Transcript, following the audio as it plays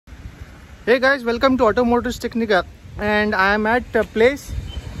Hey guys, welcome to Automotive Technica, and I am at a place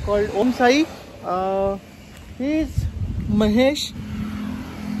called SAI. He's Mahesh,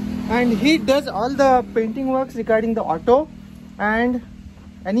 and he does all the painting works regarding the auto and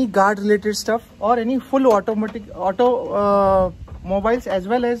any guard related stuff or any full automobiles as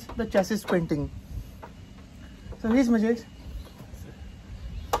well as the chassis painting. So here's Mahesh.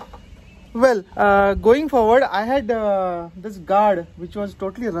 Well, going forward, I had this guard which was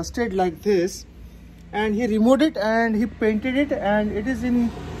totally rusted like this, and he removed it and he painted it, and it is in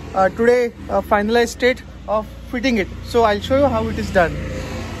today finalized state of fitting it. So I'll show you how it is done.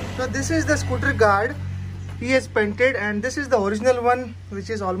 So this is the scooter guard he has painted, and this is the original one which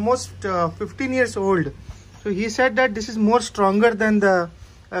is almost 15 years old. So he said that this is more stronger than the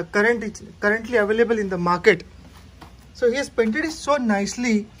currently available in the market. So he has painted it so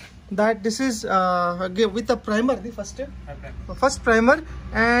nicely that this is with a primer, the first primer,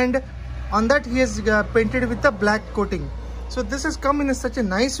 and on that he has painted with a black coating. So this has come in such a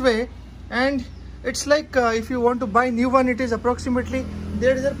nice way, and it's like if you want to buy new one, it is approximately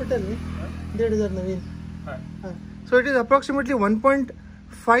 1,500. So it is approximately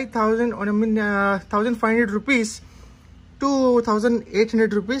 1,500 rupees to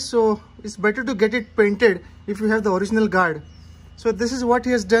 1,800 rupees. So it's better to get it painted if you have the original guard. So this is what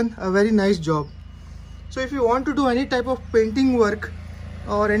he has done, a very nice job. So if you want to do any type of painting work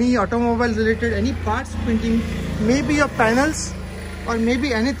or any automobile related, any parts painting, maybe your panels or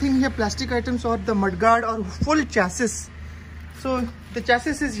maybe anything here, plastic items or the mudguard or full chassis. So the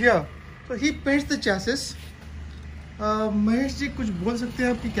chassis is here. So he paints the chassis. Mahesh ji कुछ बोल सकते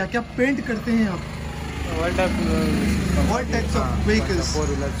हैं आप कि क्या क्या paint करते हैं आप? All types of vehicles.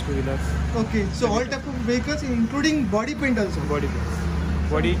 4-wheelers, 2-wheelers. Okay, so all types of vehicles, including body paint also.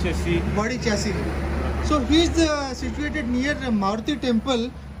 Body chassis. Body chassis. So he is situated near Maruti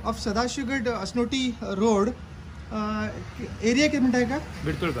Temple of Sadashivgad, Asnoti Road. Area क्या मिटाएगा?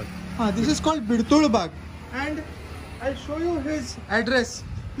 Bidtulbag. This is called Bidtulbag, and I'll show you his address.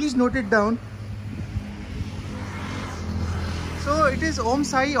 Please note it down. So it is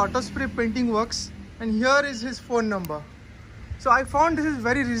SAI Auto Spray Painting Works, and here is his phone number. So I found this is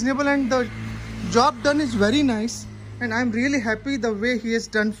very reasonable, and the job done is very nice, and I'm really happy the way he has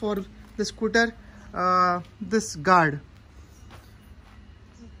done for the scooter this guard.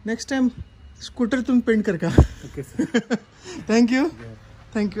 Next time scooter tum paint karka. Okay, sir. Thank you. Yeah.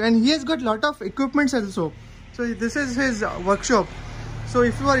 Thank you. And he has got lot of equipments also. So this is his workshop. So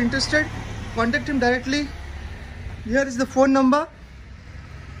if you are interested, contact him directly. Here is the phone number,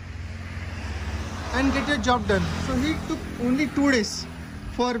 and get your job done. So he took only 2 days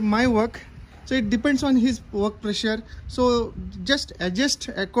for my work. So it depends on his work pressure. So just adjust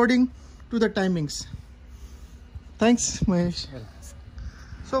according to the timings. Thanks, Mahesh.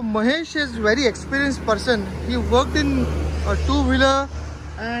 So Mahesh is very experienced person. He worked in a 2-wheeler,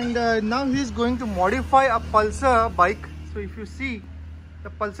 and now he is going to modify a Pulsar bike. So if you see the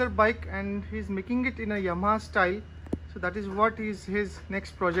Pulsar bike, and he's making it in a Yamaha style. So that is what his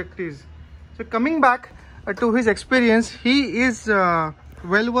next project is. So coming back to his experience, he is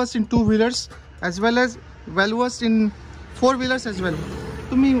well versed in 2-wheelers as well as well versed in 4-wheelers as well.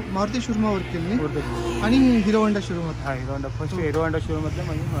 तुम्ही Maruti showroom work केली आणि हिरो Honda showroom. हिरो Honda first हिरो Honda showroom मध्ये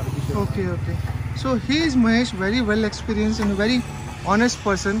म्हणजे Maruti showroom. Okay. So he is Mahesh, very well experienced and very honest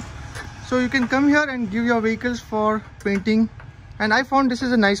person. So you can come here and give your vehicles for painting, and I found this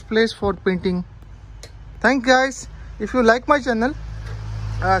is a nice place for painting. Thank you guys. If you like my channel,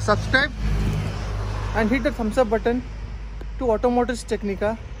 subscribe and hit the thumbs up button to Automotive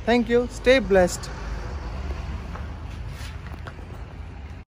Technica. Thank you. Stay blessed.